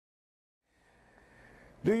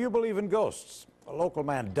Do you believe in ghosts? A local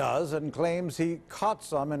man does and claims he caught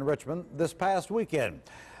some in Richmond this past weekend.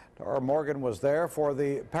 Tara Morgan was there for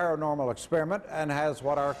the paranormal experiment and has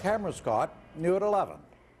what our cameras caught new at 11.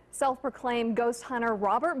 Self-proclaimed ghost hunter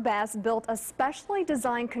Robert Best built a specially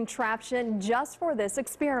designed contraption just for this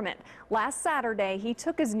experiment. Last Saturday, he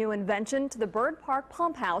took his new invention to the Bird Park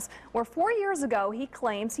Pump House, where 4 years ago he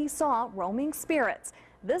claims he saw roaming spirits.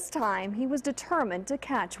 This time, he was determined to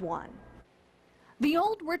catch one. The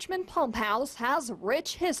old Richmond Pump House has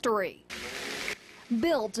rich history.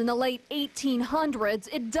 Built in the late 1800s,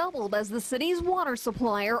 it doubled as the city's water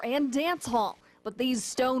supplier and dance hall. But these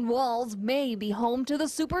stone walls may be home to the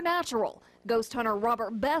supernatural. Ghost hunter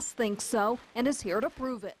Robert Best thinks so and is here to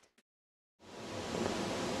prove it.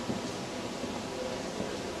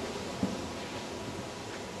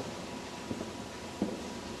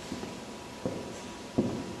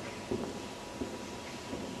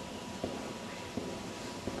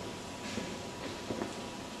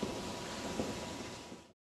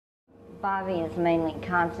 Bobby is mainly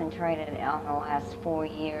concentrated on the last 4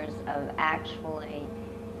 years of actually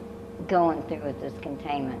going through with this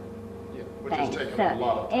containment Which thing. has taken So a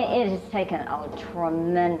lot of time. it has taken a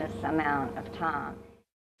tremendous amount of time.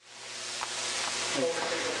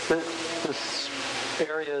 This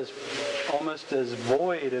area is almost as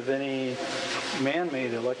void of any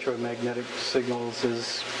man-made electromagnetic signals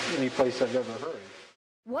as any place I've ever heard.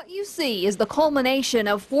 What you see is the culmination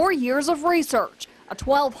of 4 years of research. A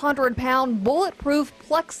 1,200-pound bulletproof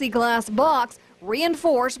plexiglass box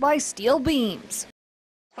reinforced by steel beams.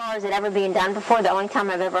 As far as it ever being done before, the only time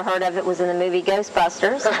I've ever heard of it was in the movie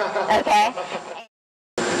Ghostbusters. Okay.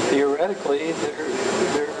 Theoretically,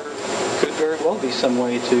 there could very well be some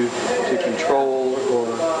way to control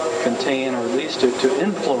or contain, or at least to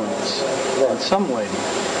influence in some way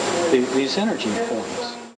these energy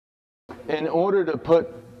forms. In order to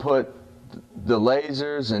put the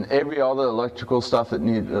lasers and all the electrical stuff that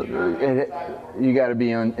you got to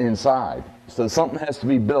be inside. So something has to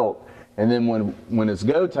be built, and then when it's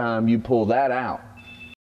go time, you pull that out.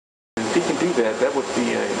 If he can do that, that would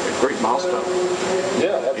be a great milestone.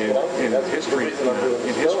 Yeah, that's in history. And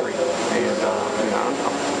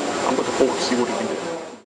I'm looking forward to see what he can do.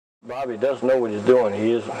 Bobby does know what he's doing.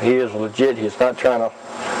 He is legit. He's not trying to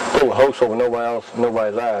pull a hoax over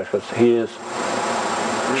nobody's eyes, because he is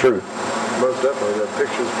true. Most definitely, the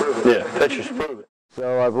pictures prove it. Yeah, pictures prove it.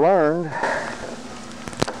 So I've learned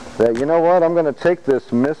that, you know what, I'm going to take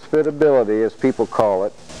this misfit ability, as people call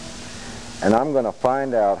it, and I'm going to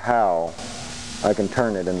find out how I can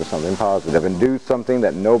turn it into something positive and do something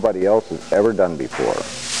that nobody else has ever done before.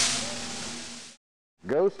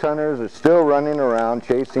 Ghost hunters are still running around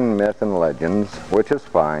chasing myth and legends, which is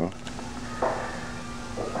fine.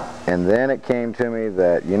 And then it came to me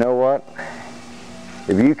that, you know what,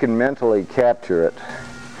 if you can mentally capture it,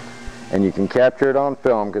 and you can capture it on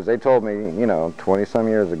film, because they told me, 20-some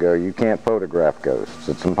years ago, you can't photograph ghosts.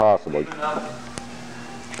 It's impossible.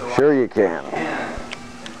 Sure you can.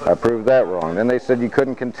 I proved that wrong. Then they said you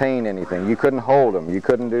couldn't contain anything. You couldn't hold them. You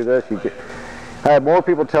couldn't do this. I had more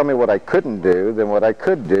people tell me what I couldn't do than what I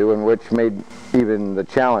could do, and which made even the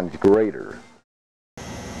challenge greater.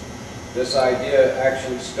 This idea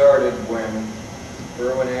actually started when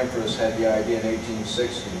Irwin Ambrose had the idea in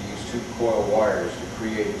 1860 to use 2 coil wires to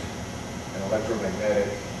create an electromagnetic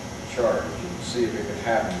charge and see if it could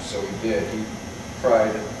happen. So he did. He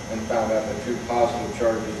tried and found out that 2 positive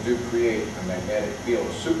charges do create a magnetic field,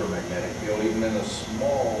 a supermagnetic field, even in a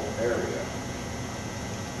small area.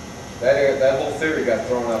 That whole theory got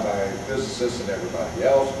thrown out by physicists and everybody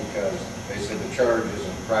else because they said the charge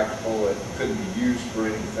isn't practical, it couldn't be used for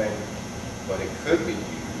anything, but it could be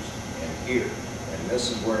used in here. And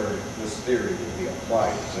this is where this theory will be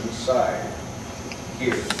applied. It's inside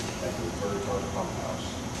here at the Bird Park Pump House.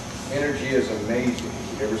 Energy is amazing.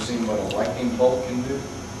 You ever seen what a lightning bolt can do?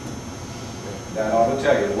 That ought to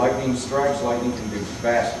tell you, lightning strikes, lightning can do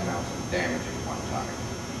vast amounts of damage at one time.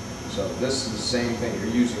 So this is the same thing.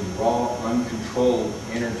 You're using raw, uncontrolled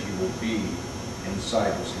energy will be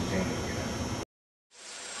inside this container unit.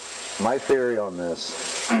 My theory on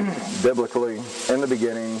this, biblically, in the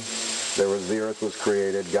beginning, the earth was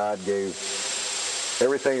created. God gave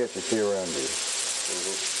everything that you see around you.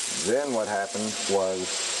 Then what happened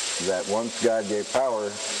was that once God gave power,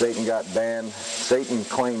 Satan got banned. Satan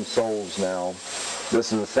claims souls now.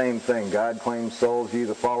 This is the same thing. God claims souls. You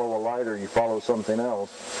either follow a light or you follow something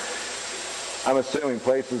else. I'm assuming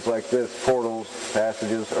places like this, portals,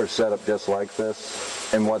 passages, are set up just like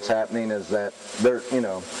this. And what's happening is that they're,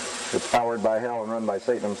 it's powered by hell and run by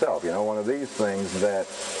Satan himself. One of these things that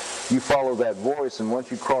you follow that voice, and once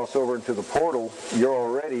you cross over into the portal, you're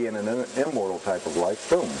already in an immortal type of life.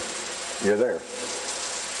 Boom, you're there.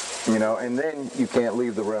 You know, and then you can't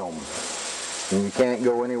leave the realm. And you can't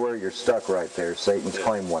go anywhere, you're stuck right there. Satan's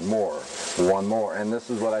claim one more. And this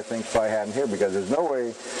is what I think probably happened here, because there's no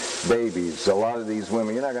way babies, a lot of these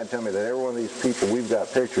women, you're not going to tell me that every one of these people we've got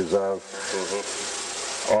pictures of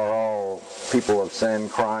are all people of sin,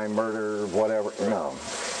 crime, murder, whatever. No.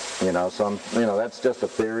 You know, so that's just a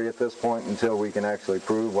theory at this point until we can actually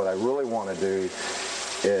prove. What I really want to do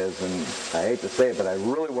is, and I hate to say it, but I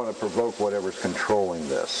really want to provoke whatever's controlling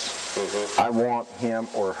this. I want him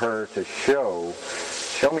or her to show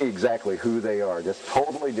me exactly who they are. Just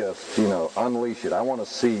totally unleash it. I want to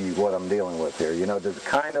see what I'm dealing with here, to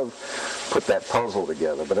kind of put that puzzle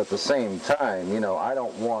together. But at the same time, I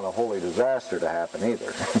don't want a holy disaster to happen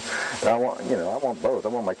either. I want both. I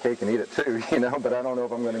want my cake and eat it too, but I don't know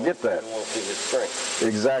if I'm going to get that. I want to see his strength.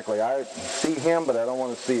 Exactly. I see him, but I don't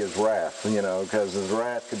want to see his wrath, because his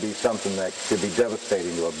wrath could be something that could be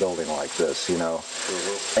devastating to a building like this,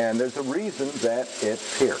 And there's a reason that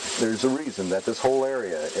it's here. There's a reason that this whole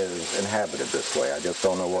area is inhabited this way. I just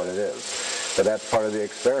don't know what it is. But that's part of the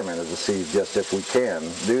experiment, is to see just if we can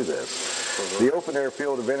do this. The open air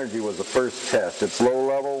field of energy was the first test. It's low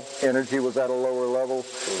level. Energy was at a lower level.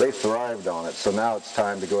 They thrived on it. So now it's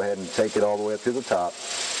time to go ahead and take it all the way up to the top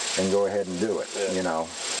and go ahead and do it,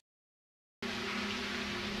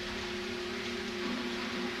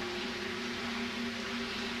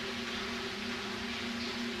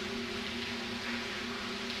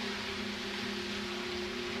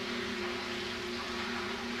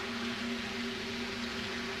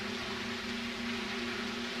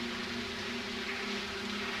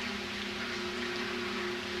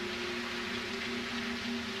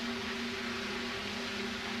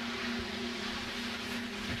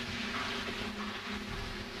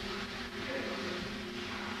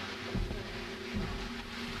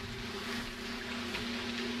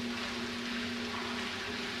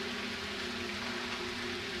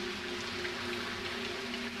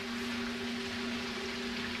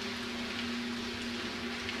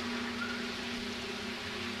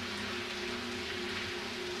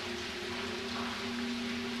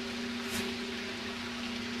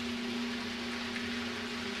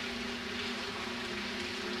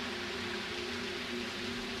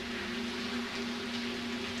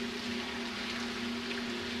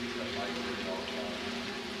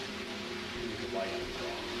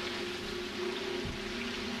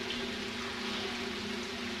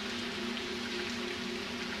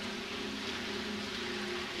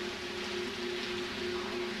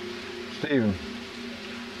 Steven,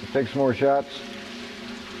 take some more shots.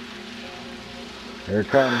 Here it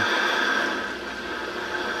comes.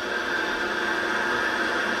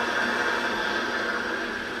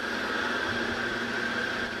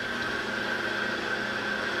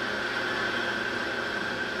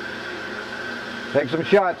 Take some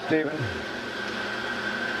shots, Steven.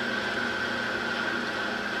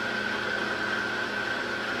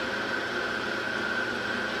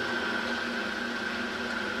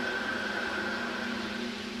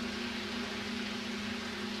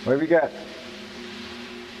 What have you got?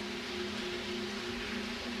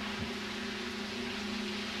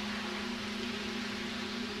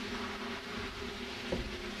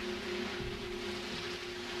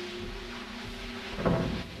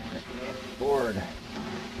 Board.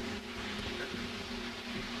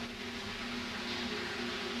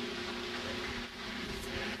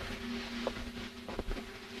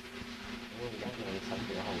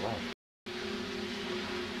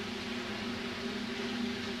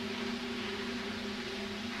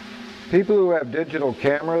 People who have digital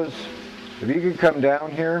cameras, if you could come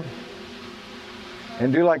down here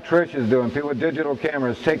and do like Trish is doing, people with digital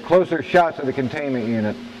cameras, take closer shots of the containment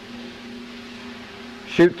unit.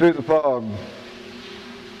 Shoot through the fog.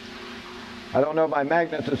 I don't know if my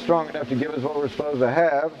magnets are strong enough to give us what we're supposed to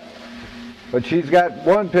have, but she's got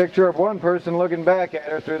one picture of one person looking back at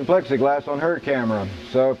her through the plexiglass on her camera.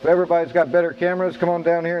 So if everybody's got better cameras, come on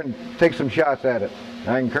down here and take some shots at it.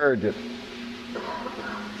 I encourage it.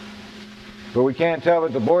 But we can't tell if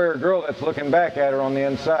it's a boy or a girl that's looking back at her on the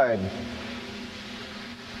inside.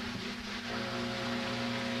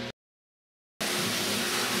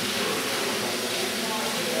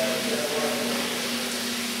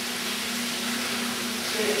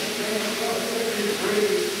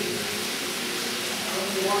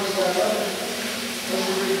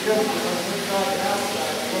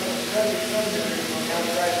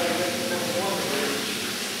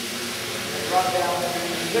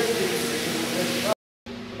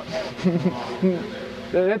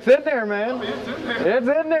 It's in there, man. It's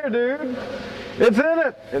in there, dude. It's in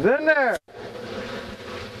it. It's in there.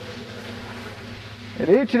 And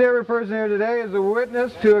each and every person here today is a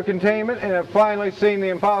witness to a containment and have finally seen the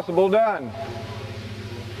impossible done.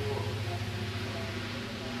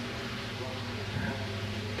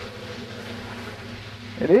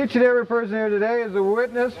 And each and every person here today is a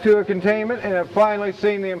witness to a containment and have finally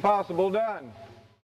seen the impossible done.